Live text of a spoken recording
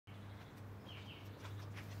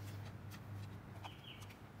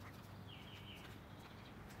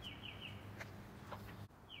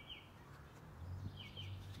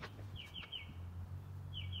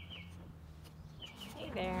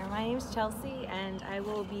My name is Chelsea and I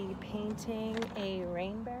will be painting a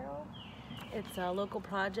rain barrel. It's a local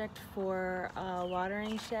project for a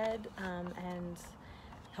watering shed and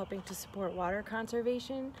helping to support water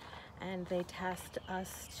conservation, and they tasked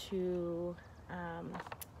us to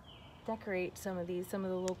decorate some of the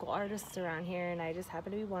local artists around here, and I just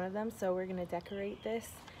happen to be one of them, so we're going to decorate this.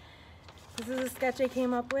 This is a sketch I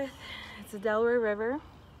came up with. It's a Delaware River,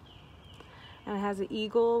 and it has an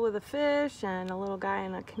eagle with a fish and a little guy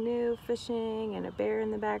in a canoe fishing and a bear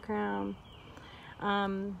in the background.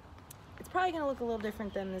 It's probably going to look a little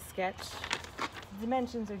different than this sketch. The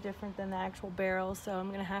dimensions are different than the actual barrel, so I'm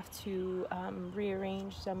going to have to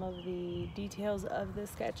rearrange some of the details of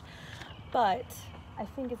this sketch, but I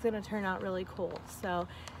think it's going to turn out really cool. So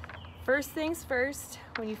first things first,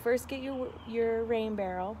 when you first get your rain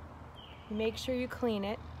barrel, you make sure you clean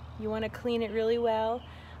it. You want to clean it really well.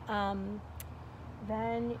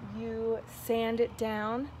 Then you sand it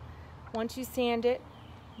down. Once you sand it,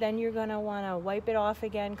 then you're going to want to wipe it off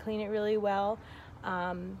again, clean it really well.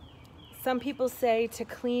 Some people say to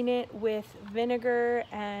clean it with vinegar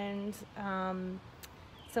and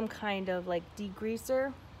some kind of like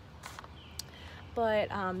degreaser, but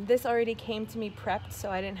this already came to me prepped,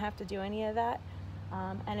 so I didn't have to do any of that.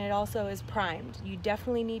 And it also is primed. You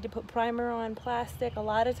definitely need to put primer on plastic. A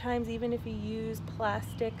lot of times, even if you use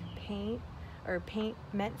plastic paint or paint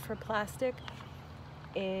meant for plastic,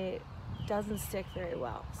 it doesn't stick very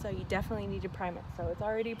well. So you definitely need to prime it. So it's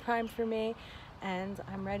already primed for me, and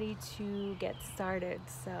I'm ready to get started.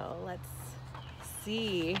 So let's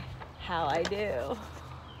see how I do.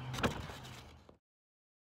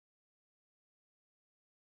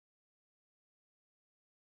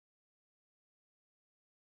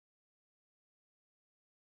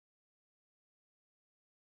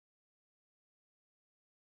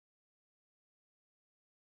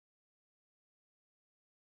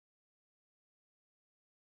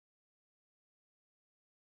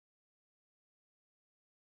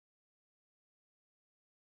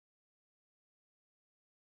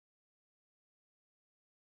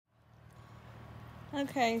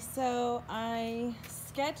 Okay, so I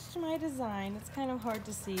sketched my design. It's kind of hard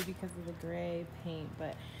to see because of the gray paint,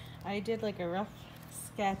 but I did like a rough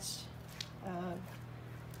sketch of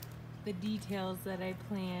the details that I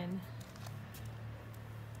plan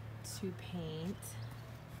to paint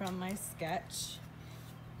from my sketch.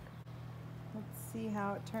 Let's see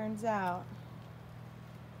how it turns out.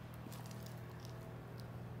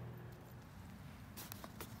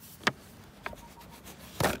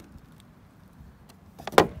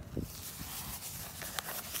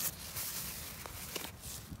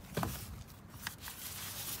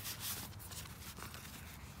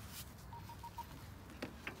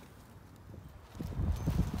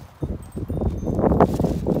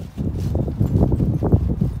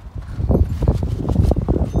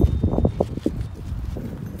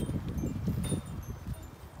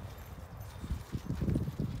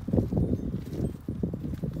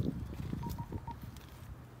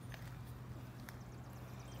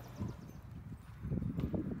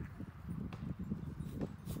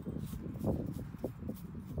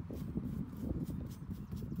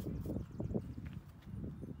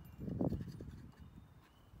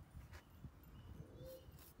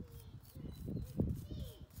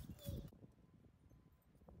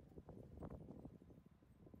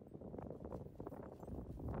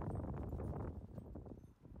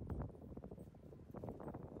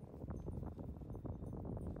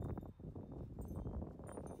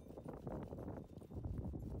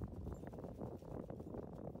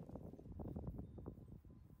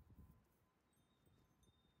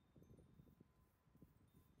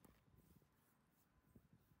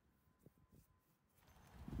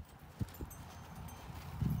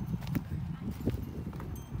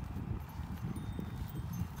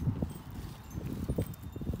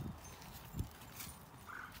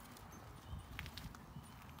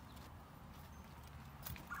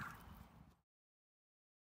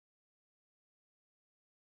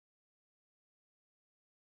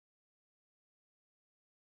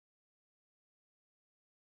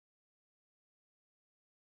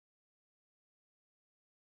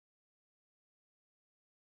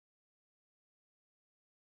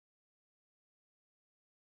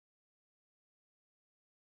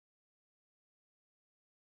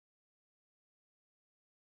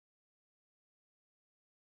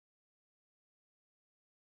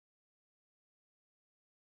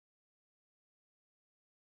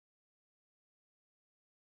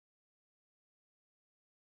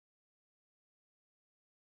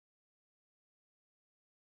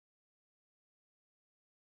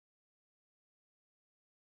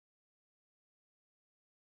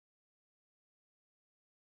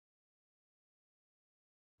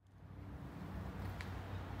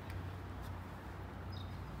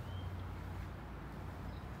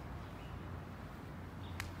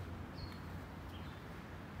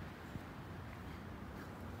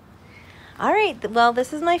 All right, well,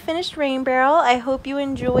 this is my finished rain barrel. I hope you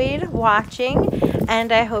enjoyed watching,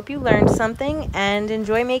 and I hope you learned something and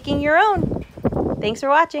enjoy making your own. Thanks for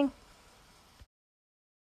watching.